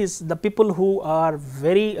might see the people who are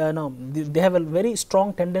very they have a very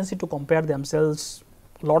strong tendency to compare themselves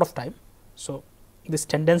a lot of time. So, this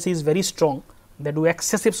tendency is very strong, they do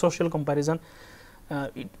excessive social comparison,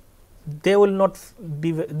 they will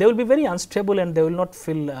be very unstable and they will not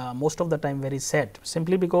feel most of the time very sad,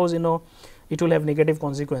 simply because it will have negative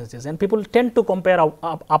consequences, and people tend to compare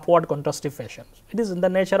upward contrastive fashion. It is in the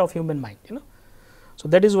nature of human mind. So,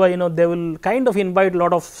 that is why they will kind of invite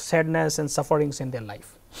lot of sadness and sufferings in their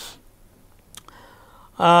life.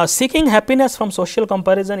 Seeking happiness from social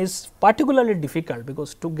comparison is particularly difficult,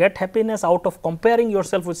 because to get happiness out of comparing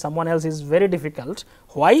yourself with someone else is very difficult.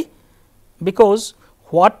 Why? Because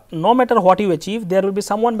no matter what you achieve, there will be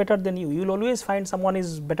someone better than you. You will always find someone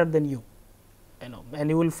is better than you, and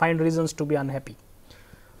you will find reasons to be unhappy.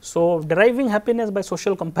 So, deriving happiness by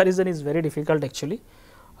social comparison is very difficult actually.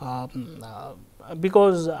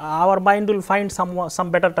 Because our mind will find some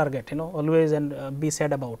better target always and be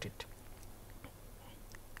sad about it.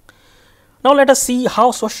 Now, let us see how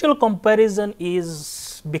social comparison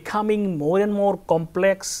is becoming more and more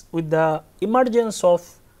complex with the emergence of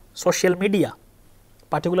social media,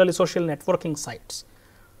 particularly social networking sites.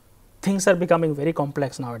 Things are becoming very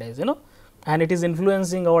complex nowadays, and it is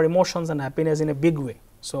influencing our emotions and happiness in a big way.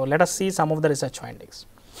 So, let us see some of the research findings.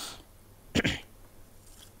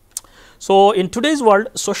 So, in today's world,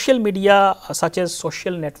 social media such as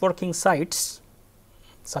social networking sites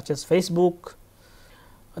such as Facebook,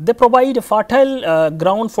 they provide a fertile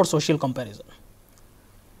ground for social comparison.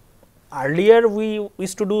 Earlier, we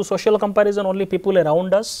used to do social comparison only people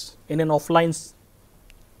around us in an offline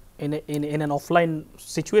in an offline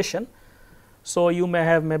situation. So you may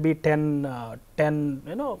have maybe 10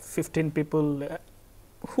 15 people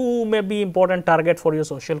who may be important target for your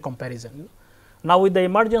social comparison. Now with the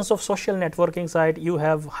emergence of social networking site, you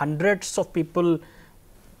have hundreds of people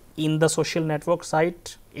in the social network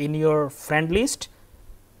site in your friend list.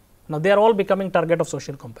 Now they are all becoming target of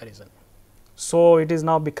social comparison. So it is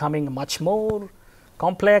now becoming much more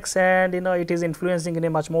complex, and it is influencing in a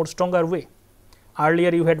much more stronger way.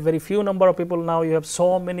 Earlier you had very few number of people, now you have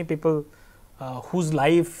so many people whose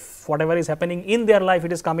life, whatever is happening in their life,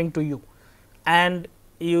 it is coming to you, and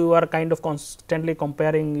you are kind of constantly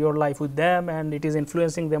comparing your life with them, and it is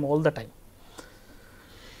influencing them all the time.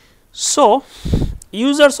 So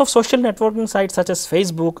users of social networking sites such as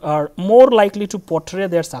Facebook are more likely to portray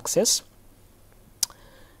their success,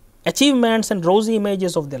 achievements and rosy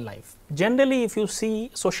images of their life. Generally, if you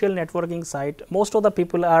see social networking site, most of the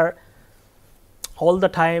people are all the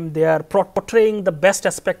time they are portraying the best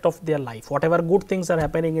aspect of their life. Whatever good things are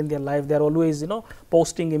happening in their life, they are always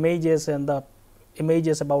posting images and the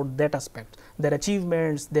images about that aspect, their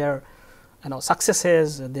achievements, their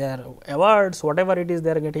successes, their awards, whatever it is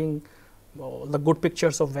they are getting, the good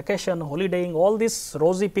pictures of vacation, holidaying, all these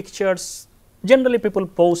rosy pictures generally people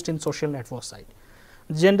post in social network site.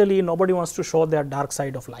 Generally nobody wants to show their dark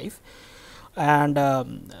side of life, and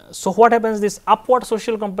so what happens, this upward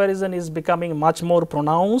social comparison is becoming much more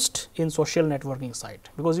pronounced in social networking site,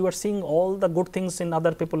 because you are seeing all the good things in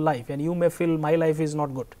other people's life and you may feel my life is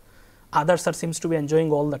not good, others are seems to be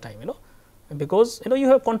enjoying all the time, because you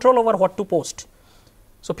have control over what to post.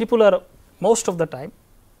 So people are most of the time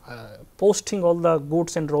posting all the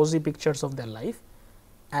goods and rosy pictures of their life,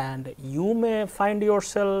 and you may find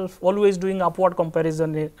yourself always doing upward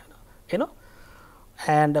comparison,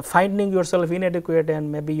 and finding yourself inadequate,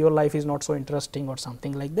 and maybe your life is not so interesting or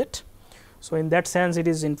something like that. So in that sense it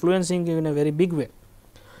is influencing you in a very big way.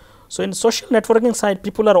 So in social networking site,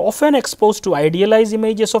 people are often exposed to idealized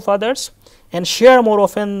images of others and share more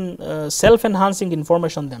often self-enhancing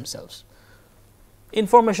information themselves,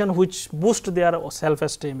 information which boost their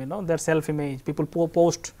self-esteem, their self-image. People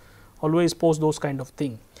always post those kind of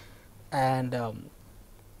thing, and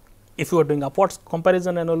if you are doing upwards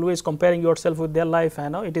comparison and always comparing yourself with their life,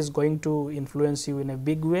 it is going to influence you in a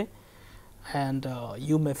big way, and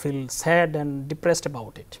you may feel sad and depressed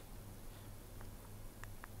about it.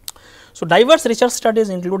 So diverse research studies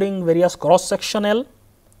including various cross-sectional,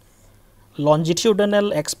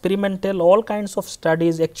 longitudinal, experimental, all kinds of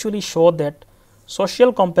studies actually show that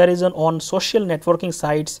social comparison on social networking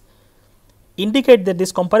sites indicate that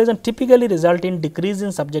this comparison typically result in decrease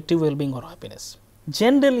in subjective well-being or happiness.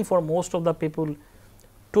 Generally for most of the people,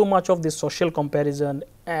 too much of this social comparison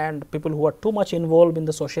and people who are too much involved in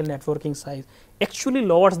the social networking site actually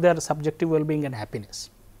lowers their subjective well-being and happiness.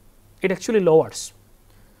 It actually lowers.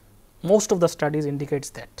 Most of the studies indicates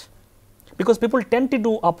that, because people tend to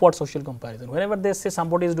do upward social comparison. Whenever they say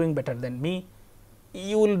somebody is doing better than me,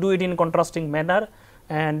 you will do it in contrasting manner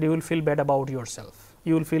and you will feel bad about yourself.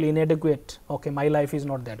 You will feel inadequate. Okay, my life is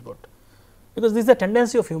not that good, because this is the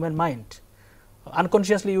tendency of human mind.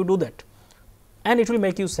 Unconsciously you do that, and it will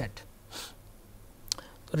make you sad.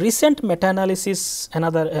 Recent meta-analysis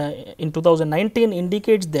in 2019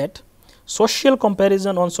 indicates that social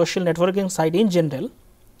comparison on social networking site in general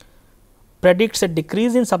predicts a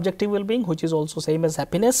decrease in subjective well-being, which is also same as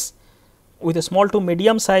happiness, with a small to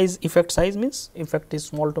medium size effect size, means effect is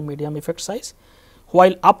small to medium effect size,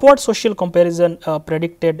 while upward social comparison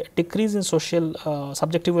predicted decrease in social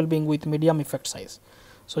subjective well-being with medium effect size.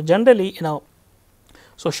 So generally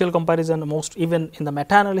social comparison, most even in the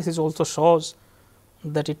meta-analysis also shows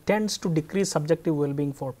that it tends to decrease subjective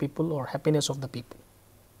well-being for people or happiness of the people.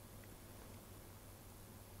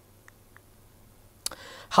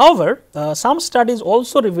 However, some studies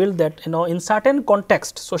also reveal that in certain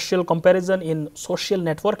context, social comparison in social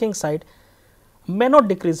networking site may not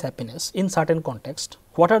decrease happiness in certain context.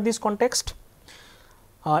 What are these contexts?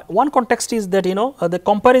 One context is that the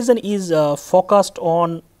comparison is focused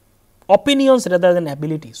on opinions rather than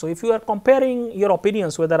ability. So if you are comparing your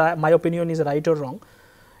opinions, whether my opinion is right or wrong,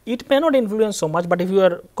 it may not influence so much, but if you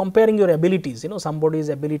are comparing your abilities, somebody's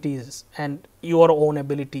abilities and your own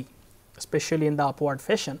ability, especially in the upward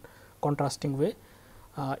fashion, contrasting way,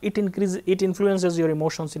 it influences your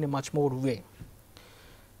emotions in a much more way.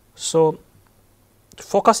 So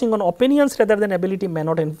focusing on opinions rather than ability may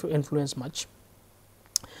not influence much.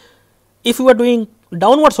 If you are doing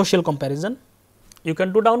downward social comparison, you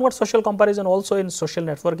can do downward social comparison also in social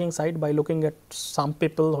networking site by looking at some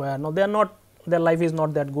people who are their life is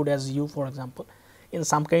not that good as you, for example. In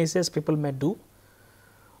some cases people may do.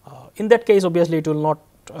 In that case obviously it will not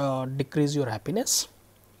decrease your happiness.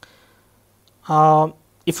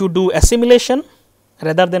 If you do assimilation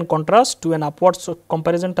rather than contrast to an upward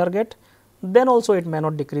comparison target, then also it may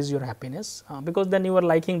not decrease your happiness, because then you are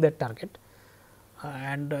liking that target,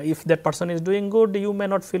 and if that person is doing good, you may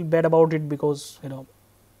not feel bad about it, because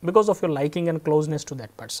because of your liking and closeness to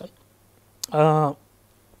that person.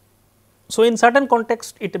 So, in certain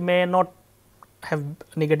context it may not have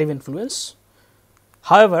negative influence.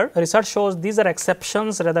 However, research shows these are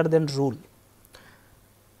exceptions rather than rule.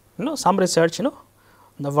 Some research,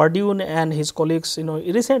 the Verdun and his colleagues,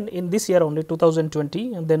 recent in this year only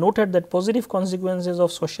 2020, and they noted that positive consequences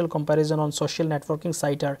of social comparison on social networking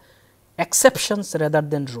site are exceptions rather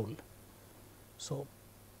than rule. So,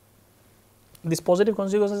 these positive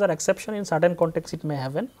consequences are exception. In certain contexts it may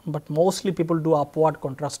happen, but mostly people do upward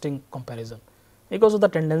contrasting comparison because of the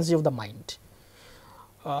tendency of the mind,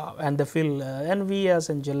 and they feel envious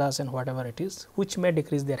and jealous and whatever it is, which may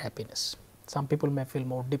decrease their happiness. Some people may feel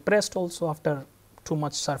more depressed also after too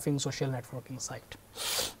much surfing social networking site.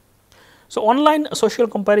 So, online social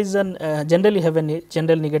comparison generally have a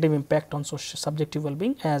general negative impact on social subjective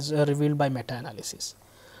well-being, as revealed by meta-analysis.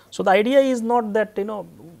 So, the idea is not that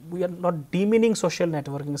we are not demeaning social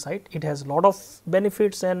networking site. It has lot of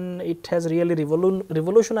benefits, and it has really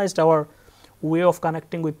revolutionized our way of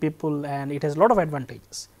connecting with people, and it has lot of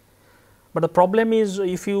advantages. But the problem is,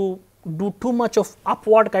 if you do too much of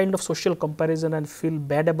upward kind of social comparison and feel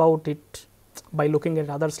bad about it by looking at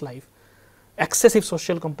others' life, excessive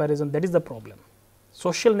social comparison, that is the problem.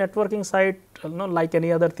 Social networking site, like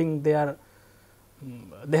any other thing, they have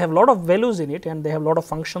a lot of values in it, and they have a lot of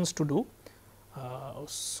functions to do.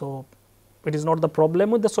 So, it is not the problem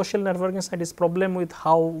with the social networking site, it is problem with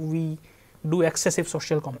how we do excessive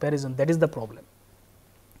social comparison, that is the problem.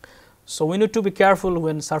 So, we need to be careful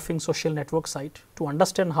when surfing social network site to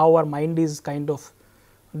understand how our mind is kind of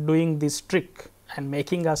doing this trick and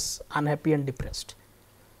making us unhappy and depressed.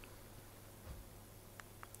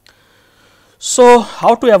 So,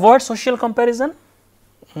 how to avoid social comparison?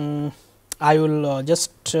 I will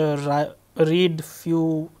just read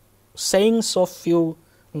few sayings of few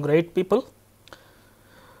great people.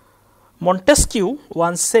 Montesquieu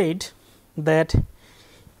once said that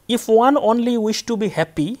if one only wished to be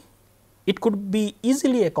happy, it could be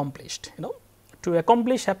easily accomplished. To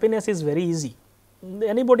accomplish happiness is very easy.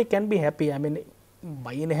 Anybody can be happy. I mean,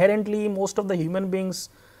 by inherently, most of the human beings,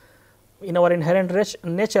 in our inherent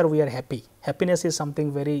nature, we are happy. Happiness is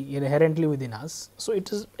something very inherently within us. So,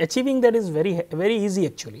 it is achieving that is very easy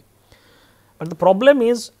actually. But the problem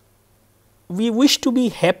is, we wish to be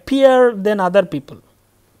happier than other people.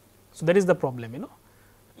 So, that is the problem.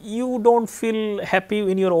 You do not feel happy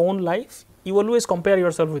in your own life. You always compare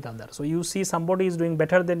yourself with others. So, you see somebody is doing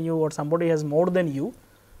better than you, or somebody has more than you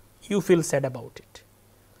feel sad about it.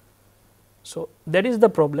 So, that is the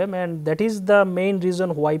problem, and that is the main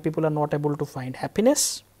reason why people are not able to find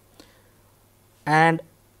happiness. And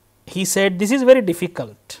he said this is very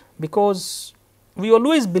difficult, because we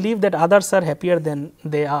always believe that others are happier than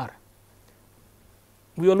they are.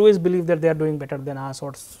 We always believe that they are doing better than us,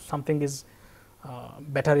 or something is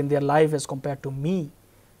better in their life as compared to me.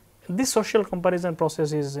 This social comparison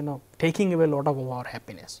process is taking away a lot of our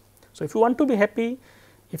happiness. So, if you want to be happy,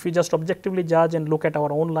 if you just objectively judge and look at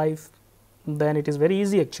our own life, then it is very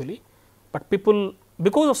easy actually. But people,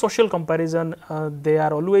 because of social comparison, they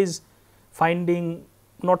are always finding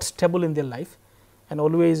not stable in their life, and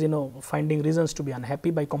always finding reasons to be unhappy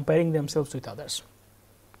by comparing themselves with others.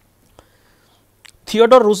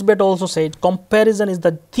 Theodore Roosevelt also said comparison is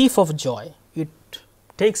the thief of joy. It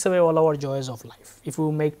takes away all our joys of life if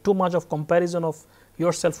you make too much of comparison of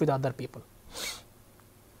yourself with other people.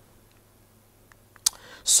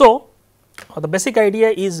 So, the basic idea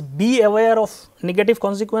is be aware of negative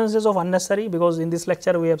consequences of unnecessary, because in this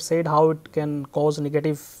lecture we have said how it can cause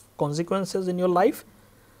negative consequences in your life.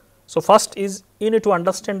 So, first is you need to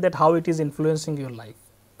understand that how it is influencing your life.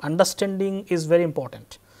 Understanding is very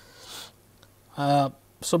important.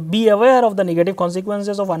 So, be aware of the negative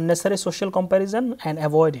consequences of unnecessary social comparison and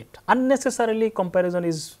avoid it. Unnecessarily comparison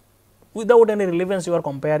is without any relevance, you are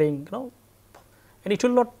comparing, and it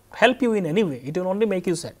will not help you in any way, it will only make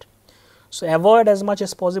you sad. So, avoid as much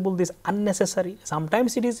as possible this unnecessary.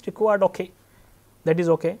 Sometimes it is required, okay, that is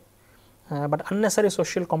okay, but unnecessary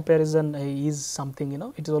social comparison is something,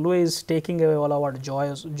 it is always taking away all our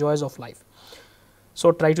joys of life.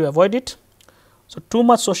 So, try to avoid it. So, too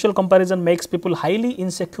much social comparison makes people highly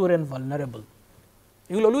insecure and vulnerable.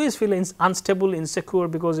 You will always feel unstable, insecure,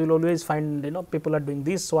 because you will always find people are doing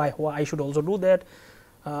this, so I should also do that.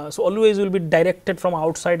 So, always will be directed from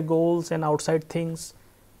outside goals and outside things,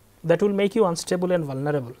 that will make you unstable and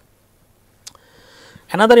vulnerable.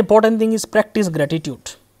 Another important thing is practice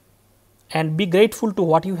gratitude and be grateful to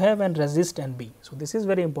what you have and resist envy. So, this is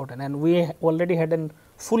very important, and we already had a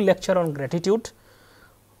full lecture on gratitude,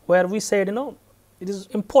 where we said, it is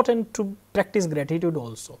important to practice gratitude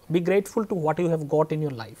also. Be grateful to what you have got in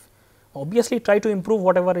your life. Obviously, try to improve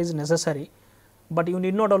whatever is necessary, but you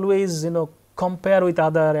need not always compare with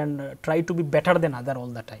other and try to be better than other all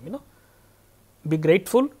the time. Be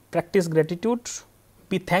grateful, practice gratitude,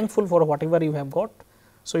 be thankful for whatever you have got.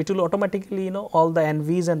 So, it will automatically all the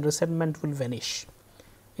envies and resentment will vanish.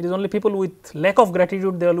 It is only people with lack of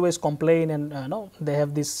gratitude, they always complain, and they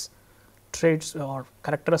have these traits or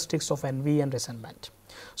characteristics of envy and resentment.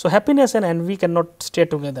 So, happiness and envy cannot stay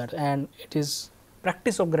together, and it is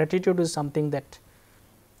practice of gratitude is something that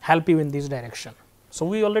help you in this direction. So,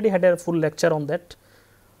 we already had a full lecture on that,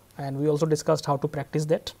 and we also discussed how to practice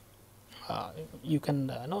that. You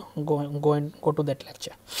can go to that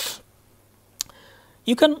lecture.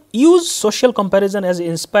 You can use social comparison as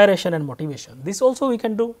inspiration and motivation. This also we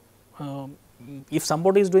can do. If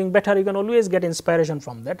somebody is doing better, you can always get inspiration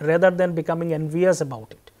from that rather than becoming envious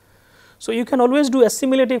about it. So, you can always do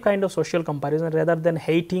assimilative kind of social comparison rather than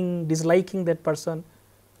hating, disliking that person.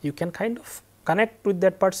 You can kind of connect with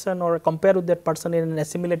that person or compare with that person in an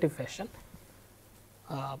assimilative fashion.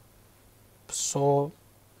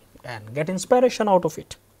 And get inspiration out of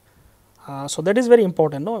it. So, that is very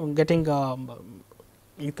important. Getting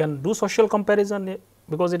you can do social comparison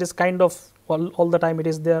because it is kind of all the time it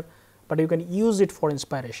is there, but you can use it for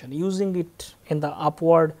inspiration, using it in the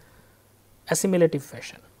upward assimilative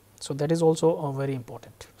fashion. So, that is also very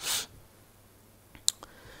important.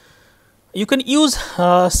 You can use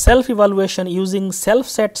self-evaluation using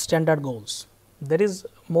self-set standard goals. That is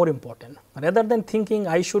more important. Rather than thinking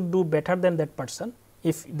I should do better than that person,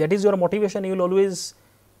 if that is your motivation, you will always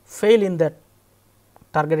fail in that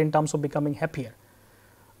target in terms of becoming happier.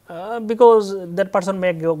 Because that person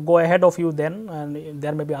may go ahead of you then, and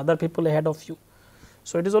there may be other people ahead of you.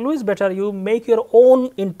 So, it is always better you make your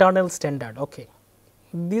own internal standard. Okay,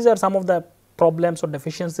 these are some of the problems or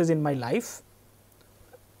deficiencies in my life.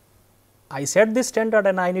 I set this standard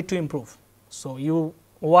and I need to improve. So, you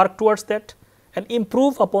work towards that and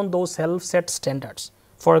improve upon those self-set standards.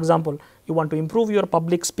 For example, you want to improve your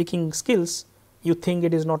public speaking skills, you think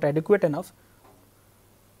it is not adequate enough,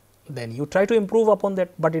 then you try to improve upon that,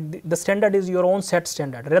 but the standard is your own set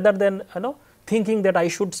standard rather than thinking that I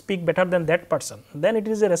should speak better than that person. Then it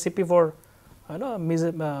is a recipe for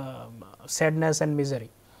sadness and misery.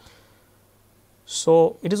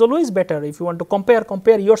 So, it is always better if you want to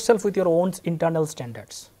compare yourself with your own internal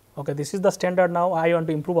standards. Okay, this is the standard, now I want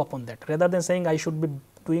to improve upon that, rather than saying I should be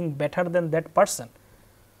doing better than that person.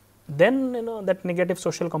 Then that negative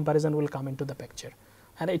social comparison will come into the picture,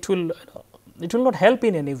 and it will not help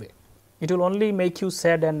in any way. It will only make you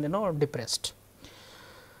sad and depressed.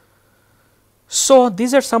 So,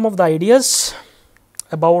 these are some of the ideas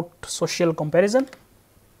about social comparison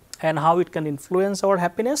and how it can influence our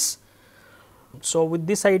happiness. So, with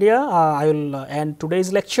this idea I will end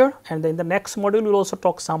today's lecture, and in the next module we will also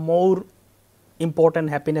talk some more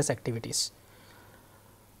important happiness activities.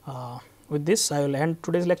 With this I will end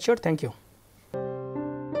today's lecture. Thank you.